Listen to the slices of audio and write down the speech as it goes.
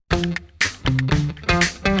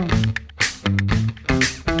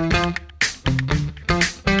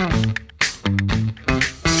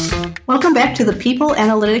Welcome back to the People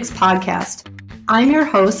Analytics Podcast. I'm your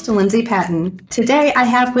host, Lindsay Patton. Today, I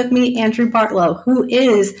have with me Andrew Bartlow, who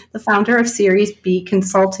is the founder of Series B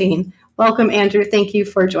Consulting. Welcome, Andrew. Thank you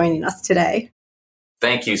for joining us today.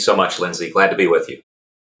 Thank you so much, Lindsay. Glad to be with you.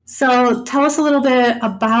 So tell us a little bit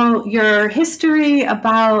about your history,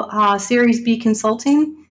 about Series B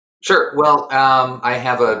Consulting. Sure. Well, I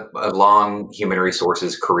have a long human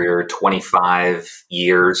resources career, 25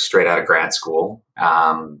 years straight out of grad school.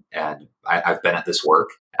 And I've been at this work.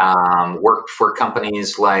 Worked for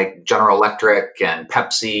companies like General Electric and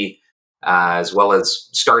Pepsi, as well as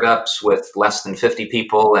startups with less than 50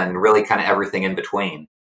 people and really kind of everything in between.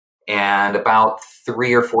 And about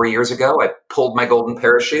 3 or 4 years ago, I pulled my golden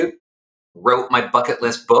parachute, wrote my bucket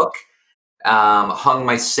list book, hung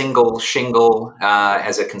my single shingle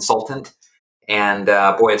as a consultant. And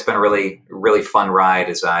boy, it's been a really, really fun ride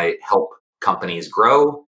as I help companies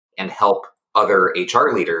grow and help other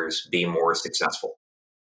HR leaders be more successful.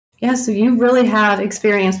 Yeah, so you really have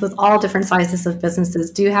experience with all different sizes of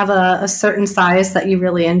businesses. Do you have a certain size that you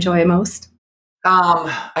really enjoy most?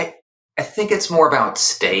 I think it's more about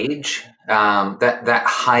stage, that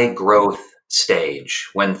high growth stage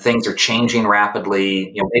when things are changing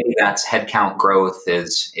rapidly. Maybe that's headcount growth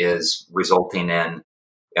is resulting in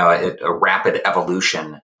a rapid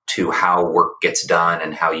evolution to how work gets done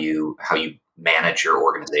and how you manage your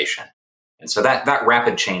organization. And so that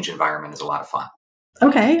rapid change environment is a lot of fun.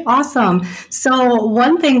 Okay, awesome. So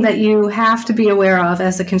one thing that you have to be aware of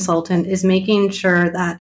as a consultant is making sure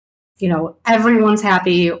that everyone's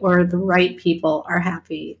happy or the right people are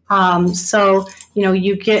happy. So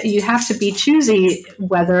you have to be choosy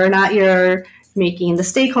whether or not you're making the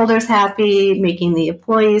stakeholders happy, making the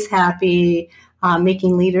employees happy,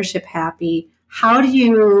 making leadership happy. How do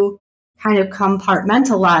you kind of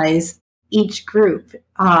compartmentalize each group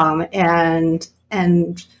and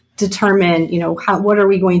determine what are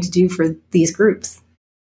we going to do for these groups?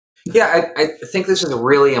 Yeah, I think this is a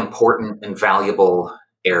really important and valuable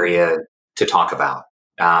area to talk about.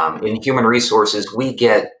 In human resources, we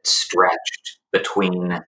get stretched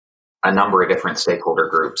between a number of different stakeholder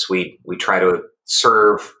groups. We try to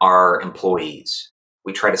serve our employees.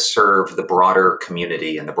 We try to serve the broader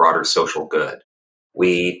community and the broader social good.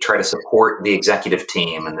 We try to support the executive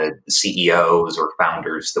team and the CEOs or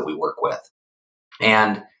founders that we work with.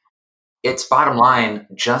 And it's bottom line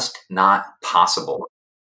just not possible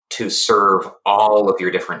to serve all of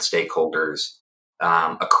your different stakeholders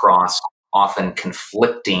across often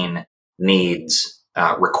conflicting needs,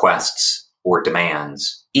 requests, or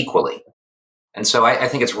demands equally. And so I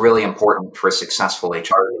think it's really important for a successful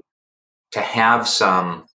HR to have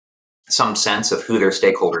some sense of who their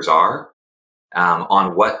stakeholders are,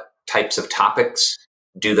 on what types of topics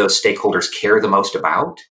do those stakeholders care the most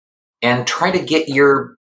about, and try to get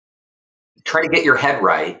your head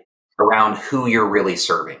right around who you're really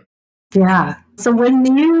serving. Yeah. So when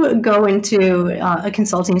you go into a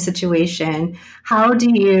consulting situation, how do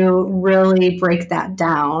you really break that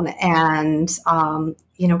down? And,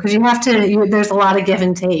 because you have to, there's a lot of give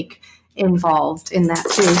and take involved in that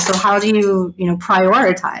too. So how do you,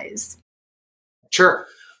 prioritize? Sure.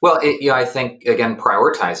 Well, I think, again,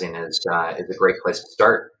 prioritizing is a great place to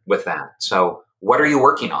start with that. So what are you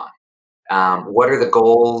working on? What are the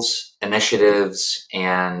goals, initiatives,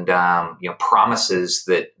 and promises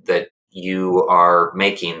that you are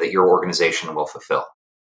making that your organization will fulfill,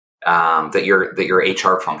 that your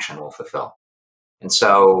HR function will fulfill? And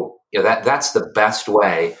so that's the best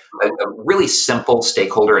way. A really simple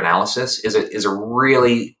stakeholder analysis is a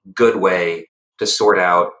really good way to sort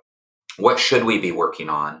out what should we be working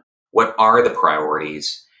on, what are the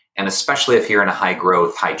priorities, and especially if you're in a high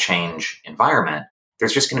growth, high change environment,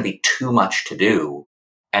 there's just going to be too much to do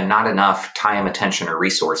and not enough time, attention, or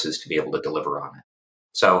resources to be able to deliver on it.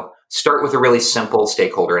 So start with a really simple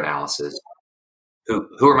stakeholder analysis.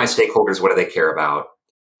 Who are my stakeholders? What do they care about?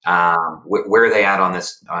 Where are they at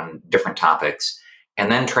on different topics?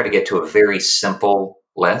 And then try to get to a very simple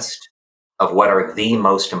list of what are the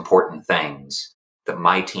most important things that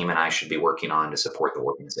my team and I should be working on to support the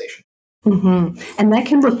organization. Mm-hmm. And that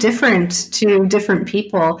can look different to different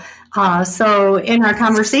people. So in our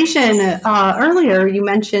conversation earlier, you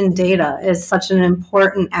mentioned data is such an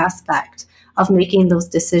important aspect of making those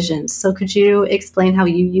decisions. So could you explain how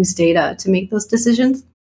you use data to make those decisions?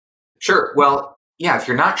 Sure. Well, yeah, if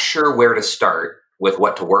you're not sure where to start with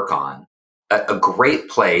what to work on, a great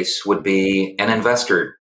place would be an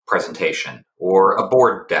investor presentation or a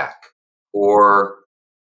board deck or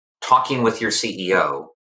talking with your CEO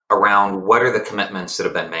around what are the commitments that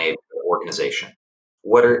have been made to the organization.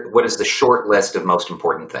 What is the short list of most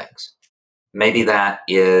important things? Maybe that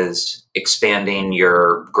is expanding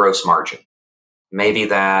your gross margin. Maybe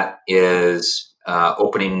that is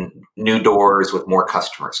opening new doors with more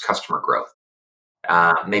customers, customer growth.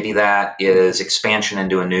 Maybe that is expansion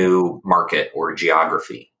into a new market or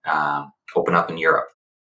geography, open up in Europe.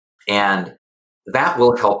 And that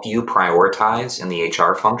will help you prioritize in the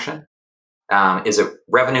HR function. Is it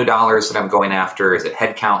revenue dollars that I'm going after? Is it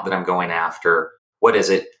headcount that I'm going after? What is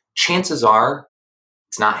it? Chances are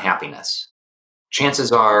it's not happiness.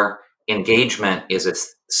 Chances are engagement is a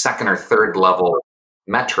second or third level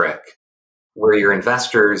metric where your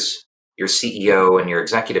investors, your CEO, and your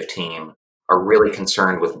executive team are really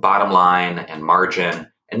concerned with bottom line and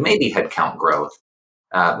margin and maybe headcount growth.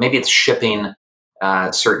 Maybe it's shipping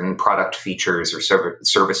certain product features or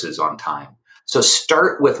services on time. So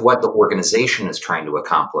start with what the organization is trying to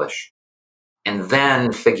accomplish and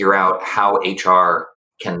then figure out how HR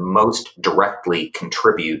can most directly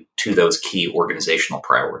contribute to those key organizational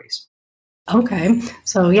priorities. Okay.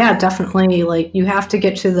 So yeah, definitely like you have to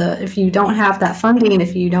get to if you don't have that funding,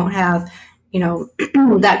 if you don't have,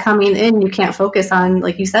 that coming in, you can't focus on,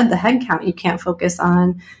 like you said, the headcount. You can't focus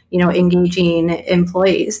on, engaging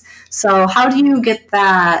employees. So how do you get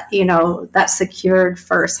that, that secured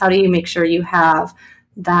first? How do you make sure you have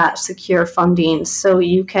that secure funding so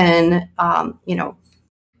you can,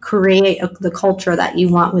 create the culture that you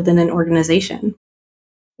want within an organization?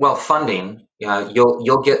 Well, funding,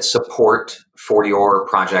 you'll get support for your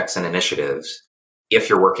projects and initiatives if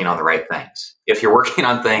you're working on the right things. If you're working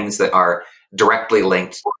on things that are directly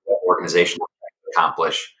linked to what the organization is trying to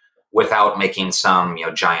accomplish without making some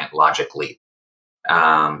giant logic leap.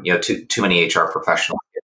 Too many HR professionals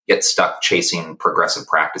get stuck chasing progressive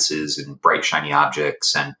practices and bright shiny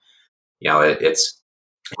objects, and it's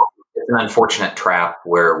an unfortunate trap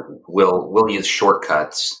where we'll use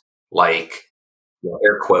shortcuts like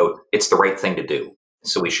air quote, it's the right thing to do,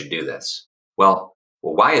 so we should do this. Well,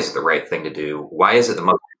 why is it the right thing to do? Why is it the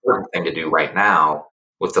most important thing to do right now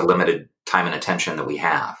with the limited time and attention that we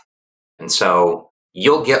have? And so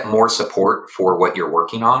you'll get more support for what you're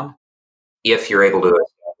working on if you're able to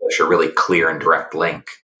establish a really clear and direct link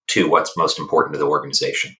to what's most important to the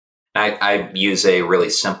organization. I use a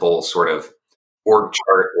really simple sort of org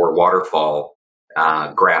chart or waterfall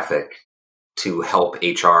graphic to help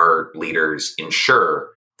HR leaders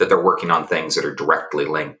ensure that they're working on things that are directly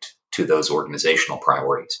linked to those organizational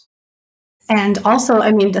priorities. And also,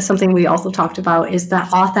 that's something we also talked about is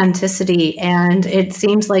that authenticity. And it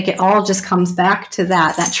seems like it all just comes back to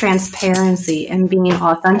that transparency and being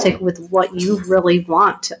authentic with what you really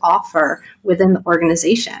want to offer within the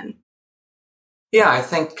organization. Yeah, I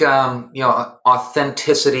think,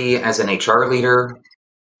 authenticity as an HR leader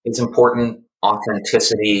is important.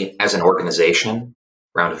 Authenticity as an organization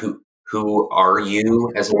around who are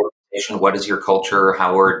you as an organization? What is your culture?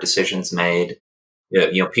 How are decisions made?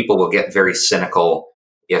 People will get very cynical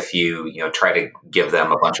if you try to give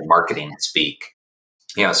them a bunch of marketing speak.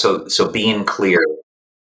 So being clear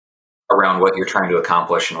around what you're trying to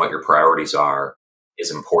accomplish and what your priorities are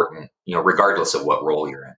is important, regardless of what role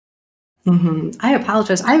you're in. Mm-hmm. I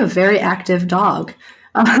apologize. I have a very active dog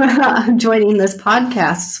joining this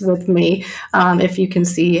podcast with me. If you can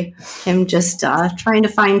see him just trying to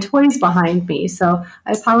find toys behind me. So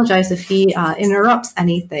I apologize if he interrupts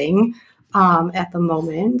anything at the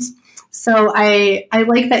moment. So I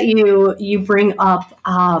like that you bring up,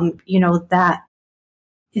 that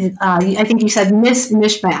I think you said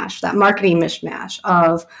mishmash, that marketing mishmash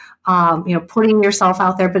of putting yourself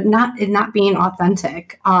out there, but not being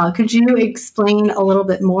authentic. Could you explain a little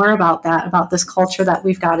bit more about that, about this culture that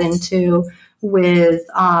we've got into with,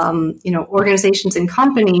 organizations and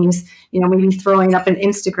companies, maybe throwing up an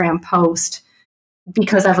Instagram post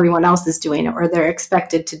because everyone else is doing it or they're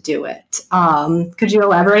expected to do it. Could you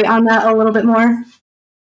elaborate on that a little bit more?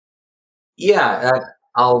 Yeah,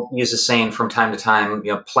 I'll use a saying from time to time,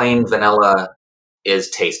 plain vanilla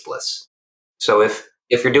is tasteless. So if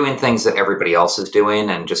you're doing things that everybody else is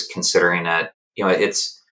doing and just considering it,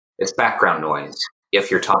 it's background noise.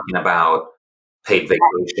 If you're talking about paid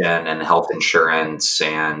vacation and health insurance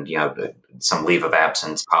and some leave of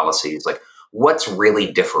absence policies, like what's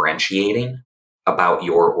really differentiating about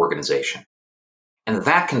your organization? And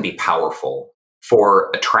that can be powerful for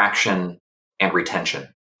attraction and retention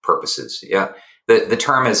purposes. Yeah. The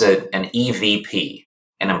term is an EVP,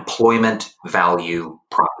 an employment value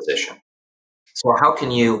proposition. So how can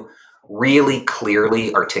you really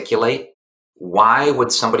clearly articulate why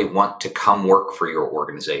would somebody want to come work for your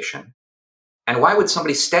organization? And why would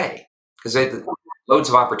somebody stay? Because loads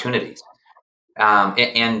of opportunities.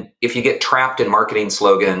 And if you get trapped in marketing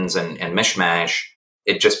slogans and mishmash,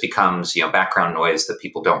 it just becomes, background noise that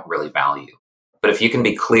people don't really value. But if you can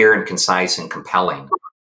be clear and concise and compelling,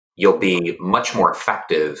 you'll be much more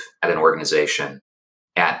effective at an organization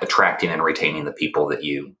at attracting and retaining the people that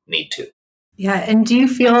you need to. Yeah. And do you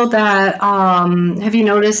feel that, have you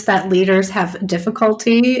noticed that leaders have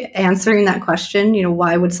difficulty answering that question?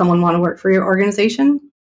 Why would someone want to work for your organization?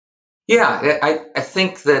 Yeah, I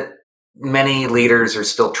think that many leaders are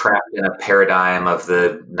still trapped in a paradigm of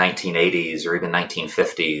the 1980s or even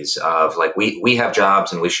 1950s of like we have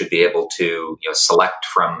jobs and we should be able to select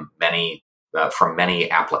from many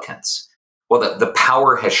applicants. Well, the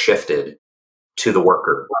power has shifted to the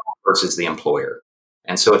worker versus the employer,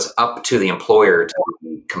 and so it's up to the employer to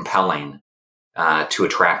be compelling to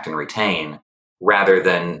attract and retain, rather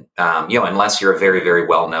than unless you're a very, very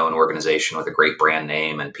well known organization with a great brand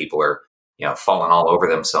name and people are falling all over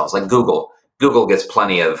themselves, like Google. Google gets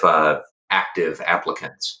plenty of active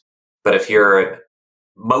applicants, but if you're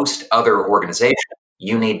most other organizations,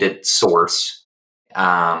 you need to source.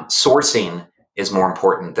 Sourcing is more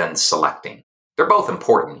important than selecting. They're both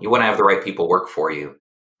important. You want to have the right people work for you,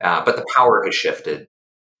 but the power has shifted,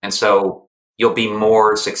 and so you'll be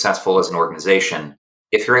more successful as an organization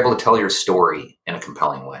if you're able to tell your story in a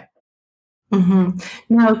compelling way. Mm-hmm.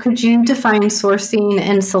 Now, could you define sourcing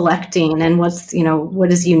and selecting, and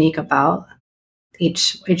what is unique about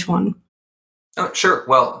each one? Oh, sure.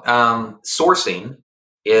 Well, sourcing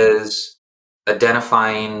is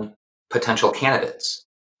identifying potential candidates.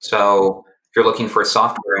 So if you're looking for a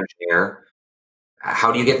software engineer,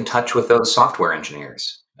 how do you get in touch with those software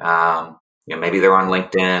engineers? Maybe they're on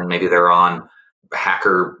LinkedIn, maybe they're on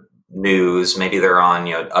Hacker News, maybe they're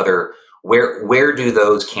on other. Where do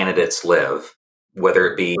those candidates live, whether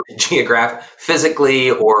it be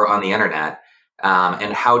physically or on the internet,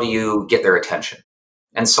 and how do you get their attention?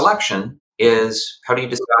 And selection is how do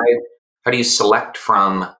you select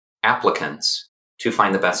from applicants to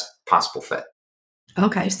find the best possible fit?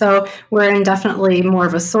 Okay, so we're in definitely more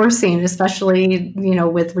of a sourcing, especially,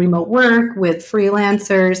 with remote work, with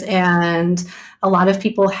freelancers, and a lot of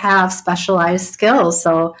people have specialized skills.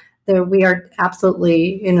 So we are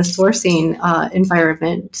absolutely in a sourcing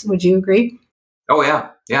environment. Would you agree? Oh,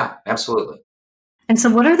 yeah. Yeah, absolutely. And so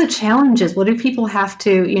what are the challenges? What do people have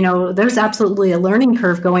to, there's absolutely a learning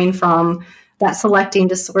curve going from that selecting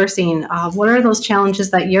to sourcing. What are those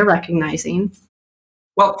challenges that you're recognizing?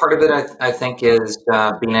 Well, part of it, I think, is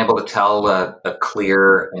being able to tell a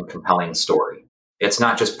clear and compelling story. It's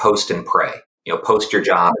not just post and pray. Post your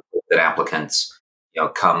job that applicants,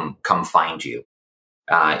 come find you.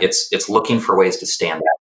 It's looking for ways to stand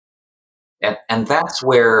out, and that's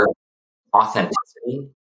where authenticity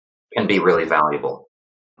can be really valuable,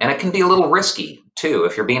 and it can be a little risky too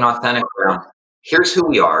if you're being authentic around here's who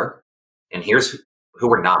we are and here's who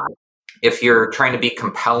we're not. If you're trying to be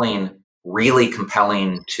compelling, really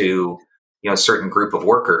compelling to a certain group of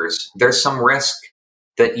workers, there's some risk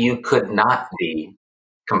that you could not be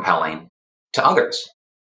compelling to others.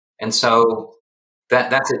 And so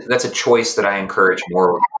that's a choice that I encourage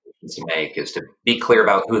more organizations to make, is to be clear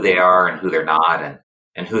about who they are and who they're not,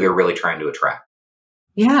 and who they're really trying to attract.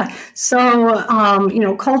 Yeah.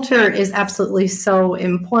 So, culture is absolutely so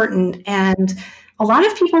important. And a lot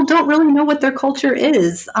of people don't really know what their culture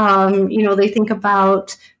is. They think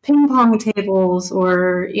about ping pong tables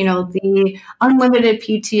or, the unlimited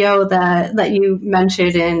PTO that you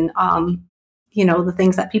mentioned in, the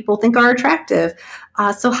things that people think are attractive.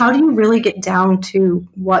 So how do you really get down to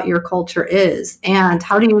what your culture is? And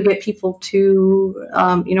how do you get people to,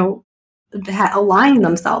 align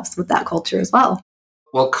themselves with that culture as well?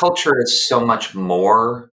 Well, culture is so much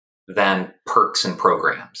more than perks and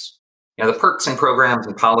programs. The perks and programs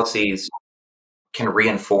and policies can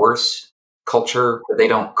reinforce culture, but they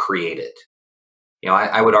don't create it.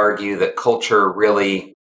 I would argue that culture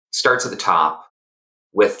really starts at the top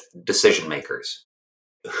with decision makers.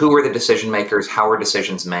 Who are the decision makers? How are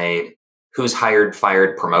decisions made? Who's hired,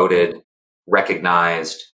 fired, promoted,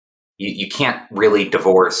 recognized? You can't really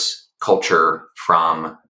divorce culture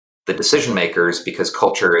from the decision makers, because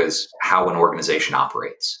culture is how an organization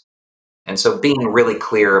operates. And so being really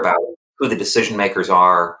clear about who the decision makers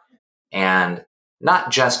are, and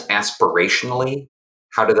not just aspirationally,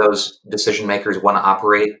 how do those decision makers want to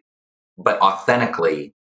operate, but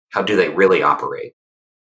authentically, how do they really operate?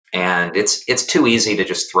 And it's too easy to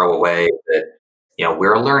just throw away that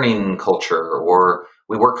we're a learning culture, or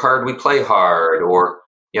we work hard, we play hard, or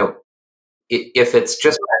if it's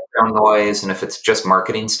just background noise and if it's just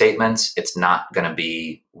marketing statements, it's not going to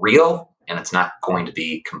be real and it's not going to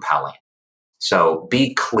be compelling. So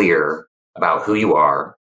be clear about who you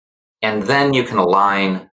are, and then you can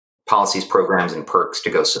align policies, programs, and perks to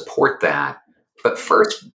go support that. But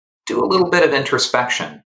first, do a little bit of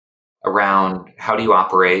introspection around how do you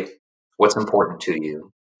operate, what's important to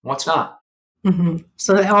you, what's not.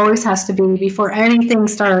 So it always has to be, before anything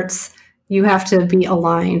starts, you have to be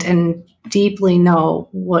aligned and deeply know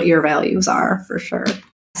what your values are, for sure.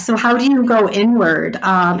 So how do you go inward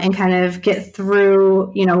and kind of get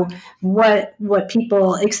through, what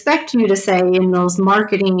people expect you to say in those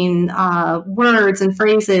marketing words and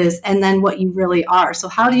phrases, and then what you really are? So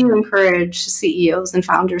how do you encourage CEOs and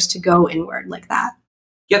founders to go inward like that?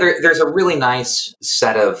 Yeah, there's a really nice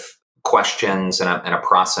set of questions and a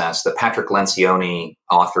process that Patrick Lencioni,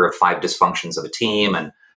 author of Five Dysfunctions of a Team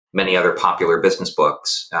and many other popular business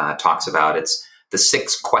books, talks about. It's the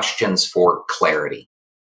 6 questions for clarity.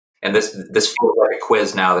 And this feels like a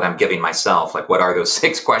quiz now that I'm giving myself. Like, what are those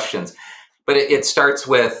 6 questions? But it starts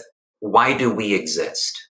with, why do we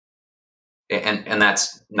exist? And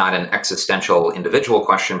that's not an existential individual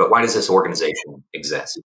question, but why does this organization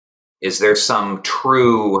exist? Is there some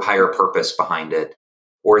true higher purpose behind it?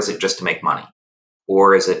 Or is it just to make money?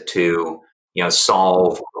 Or is it to,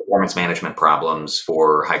 solve performance management problems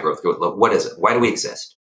for high growth? What is it? Why do we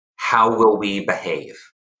exist? How will we behave?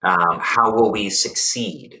 How will we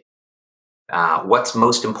succeed? What's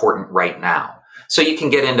most important right now? So you can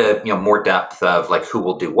get into more depth of like who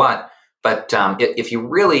will do what, but if you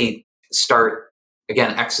really start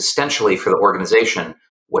again existentially for the organization,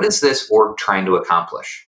 what is this org trying to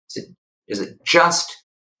accomplish? Is it just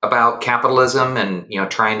about capitalism and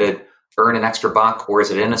trying to earn an extra buck, or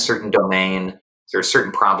is it in a certain domain? Is there a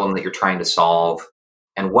certain problem that you're trying to solve?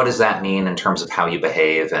 And what does that mean in terms of how you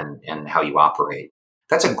behave and how you operate?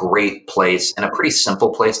 That's a great place and a pretty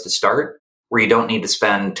simple place to start, where you don't need to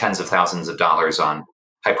spend tens of thousands of dollars on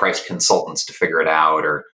high-priced consultants to figure it out,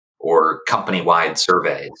 or company-wide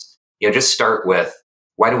surveys. Just start with,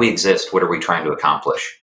 why do we exist? What are we trying to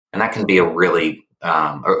accomplish? And that can be a really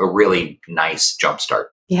nice jumpstart.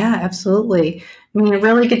 Yeah, absolutely. I mean, it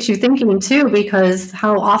really gets you thinking too, because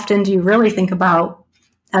how often do you really think about,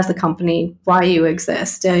 as a company, why you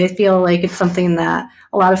exist? I feel like it's something that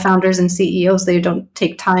a lot of founders and CEOs, they don't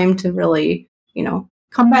take time to really,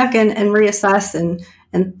 come back and reassess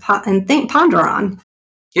and think, ponder on.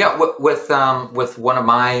 Yeah, with one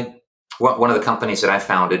of the companies that I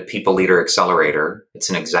founded, People Leader Accelerator. It's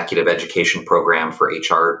an executive education program for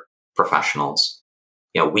HR professionals.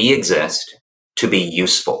 We exist to be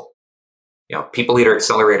useful. People Leader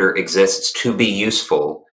Accelerator exists to be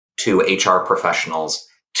useful to HR professionals,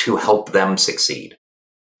 to help them succeed.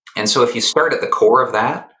 And so if you start at the core of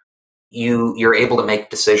that, you're able to make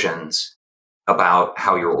decisions about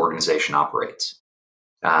how your organization operates.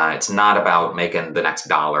 It's not about making the next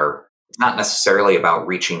dollar. It's not necessarily about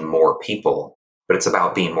reaching more people, but it's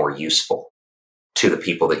about being more useful to the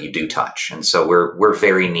people that you do touch. And so we're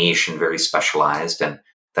very niche and very specialized, and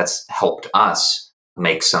that's helped us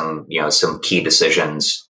make some key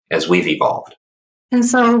decisions as we've evolved. And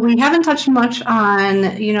so we haven't touched much on,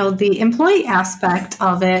 the employee aspect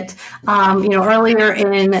of it. Earlier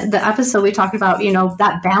in the episode, we talked about,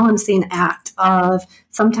 that balancing act of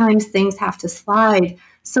sometimes things have to slide.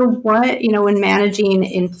 So what, when managing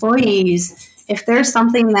employees, if there's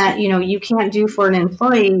something that, you can't do for an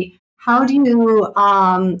employee, how do you,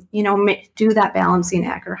 do that balancing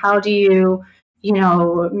act? Or how do you,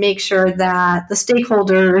 make sure that the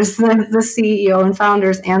stakeholders, the CEO and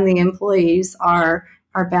founders and the employees are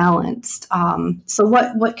balanced? So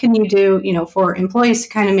what can you do, for employees to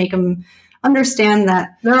kind of make them understand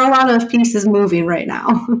that there are a lot of pieces moving right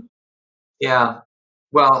now? Yeah.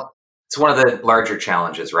 Well, it's one of the larger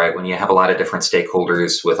challenges, right? When you have a lot of different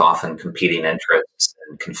stakeholders with often competing interests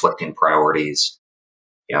and conflicting priorities,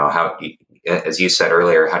 how, as you said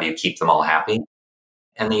earlier, how do you keep them all happy?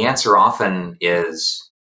 And the answer often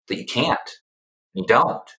is that you can't. You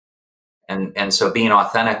don't. And so being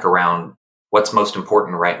authentic around what's most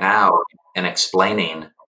important right now and explaining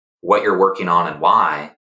what you're working on and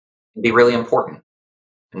why can be really important.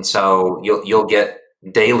 And so you'll get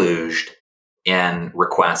deluged in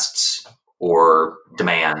requests or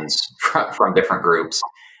demands from different groups.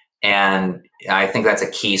 And I think that's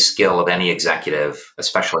a key skill of any executive,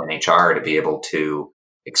 especially in HR, to be able to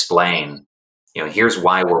explain, here's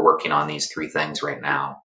why we're working on these 3 things right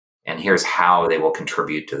now. And here's how they will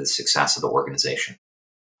contribute to the success of the organization.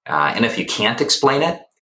 And if you can't explain it,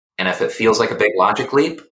 and if it feels like a big logic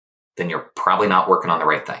leap, then you're probably not working on the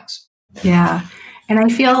right things. Yeah. And I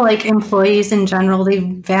feel like employees in general, they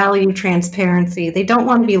value transparency. They don't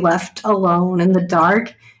want to be left alone in the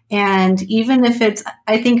dark. And even if it's,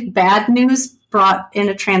 I think bad news brought in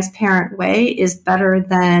a transparent way is better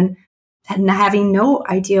than having no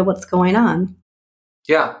idea what's going on.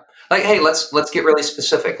 Yeah. Like, hey, let's get really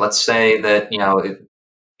specific. Let's say that,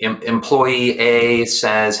 employee A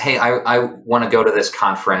says, hey, I want to go to this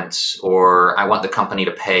conference, or I want the company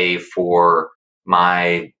to pay for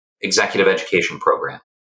my executive education program.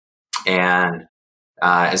 And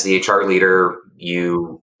as the HR leader,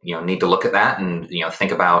 you need to look at that and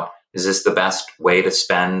think about, is this the best way to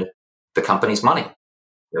spend the company's money?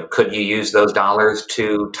 Could you use those dollars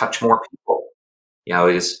to touch more people?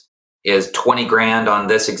 Is 20 grand on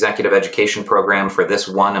this executive education program for this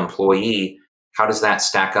one employee? How does that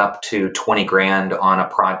stack up to 20 grand on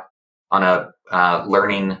a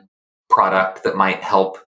learning product that might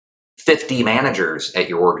help 50 managers at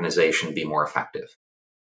your organization be more effective?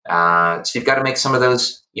 So you've got to make some of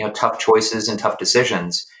those tough choices and tough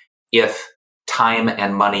decisions. If time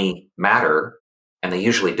and money matter, and they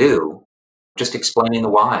usually do, just explaining the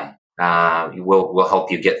why will help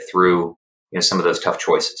you get through some of those tough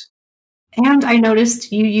choices. And I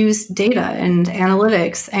noticed you use data and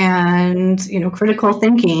analytics and critical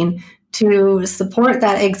thinking to support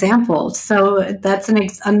that example. So that's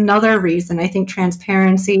another reason I think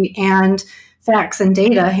transparency and facts and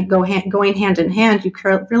data going hand in hand. You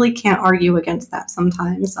really can't argue against that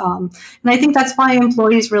sometimes. And I think that's why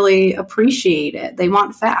employees really appreciate it. They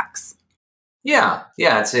want facts. Yeah.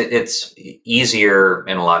 It's easier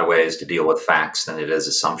in a lot of ways to deal with facts than it is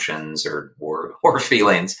assumptions or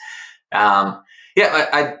feelings.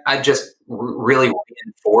 I just really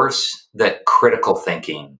reinforce that critical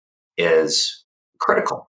thinking is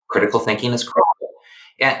critical. Critical thinking is critical.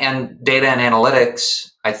 And data and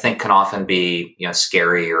analytics, I think, can often be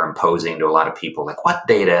scary or imposing to a lot of people. Like, what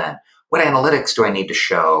data and what analytics do I need to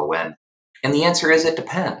show? And the answer is, it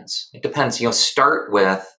depends. It depends. Start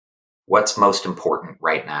with what's most important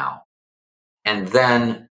right now, and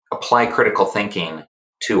then apply critical thinking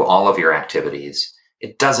to all of your activities.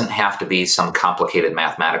 It doesn't have to be some complicated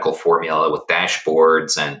mathematical formula with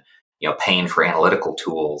dashboards and paying for analytical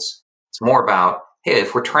tools. It's more about, hey,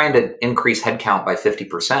 if we're trying to increase headcount by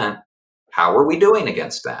 50%, how are we doing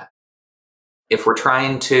against that? If we're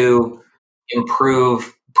trying to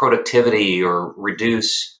improve productivity or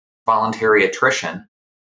reduce voluntary attrition,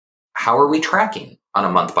 how are we tracking on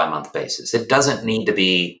a month-by-month basis? It doesn't need to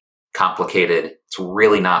be complicated. It's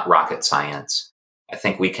really not rocket science. I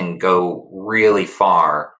think we can go really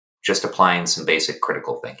far just applying some basic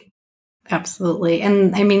critical thinking. Absolutely.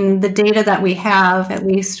 And I mean, the data that we have, at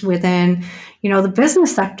least within, the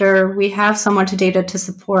business sector, we have so much data to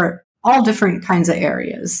support all different kinds of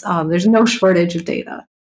areas. There's no shortage of data.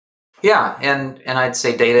 Yeah. And I'd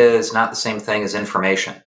say data is not the same thing as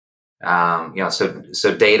information.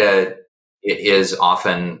 So data is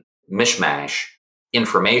often mishmash.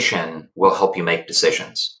 Information will help you make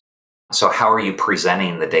decisions. So how are you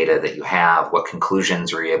presenting the data that you have? What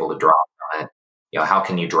conclusions are you able to draw from it? How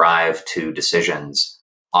can you drive to decisions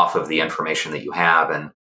off of the information that you have?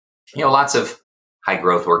 And, lots of high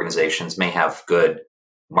growth organizations may have good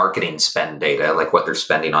marketing spend data, like what they're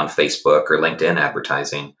spending on Facebook or LinkedIn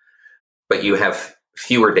advertising, but you have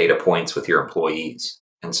fewer data points with your employees.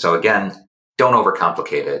 And so again, don't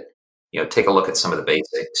overcomplicate it. Take a look at some of the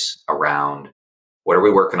basics around what are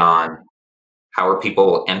we working on? How are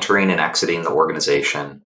people entering and exiting the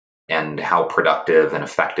organization? And how productive and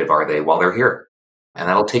effective are they while they're here? And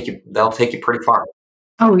that'll take you pretty far.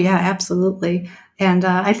 Oh, yeah, absolutely. And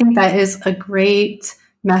I think that is a great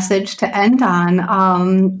message to end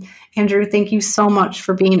on. Andrew, thank you so much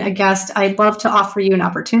for being a guest. I'd love to offer you an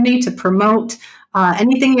opportunity to promote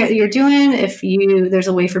anything that you're doing. If there's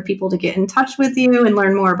a way for people to get in touch with you and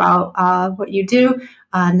learn more about what you do,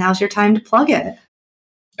 now's your time to plug it.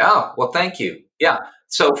 Oh, well, thank you. Yeah.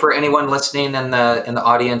 So for anyone listening in the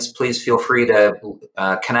audience, please feel free to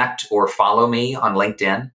connect or follow me on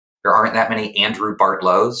LinkedIn. There aren't that many Andrew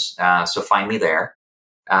Bartlows, so find me there.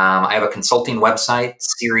 I have a consulting website,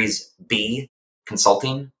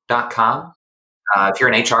 seriesbconsulting.com. If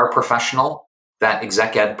you're an HR professional, that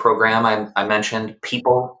exec ed program I mentioned,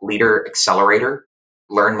 People Leader Accelerator,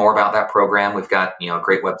 learn more about that program. We've got a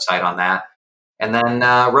great website on that. And then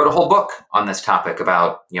wrote a whole book on this topic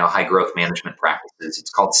about high growth management practices.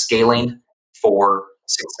 It's called Scaling for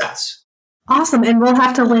Success. Awesome. And we'll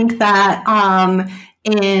have to link that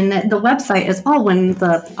in the website as well when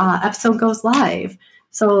the episode goes live.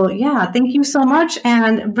 So yeah, thank you so much,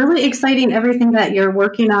 and really exciting everything that you're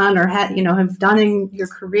working on or have done in your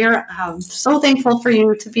career. I'm so thankful for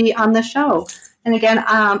you to be on the show. And again,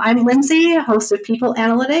 I'm Lindsay, host of People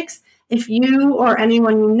Analytics. If you or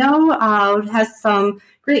anyone you know has some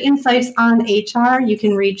great insights on HR. You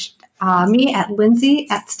can reach me at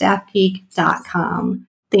lindsay@staffgeek.com.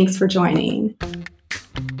 Thanks for joining.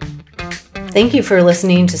 Thank you for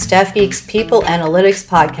listening to Staff Geek's People Analytics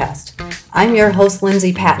Podcast. I'm your host,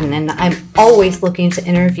 Lindsay Patton, and I'm always looking to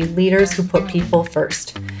interview leaders who put people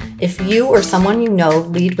first. If you or someone you know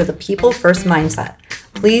lead with a people-first mindset,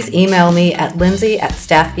 please email me at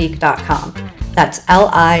lindsay@staffgeek.com. That's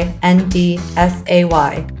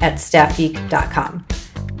LINDSAY@staffgeek.com.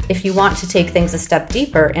 If you want to take things a step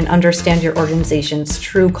deeper and understand your organization's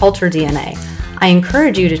true culture DNA, I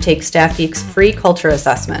encourage you to take Staff Geek's free culture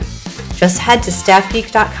assessment. Just head to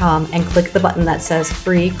staffgeek.com and click the button that says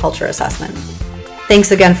Free Culture Assessment.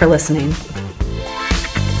 Thanks again for listening.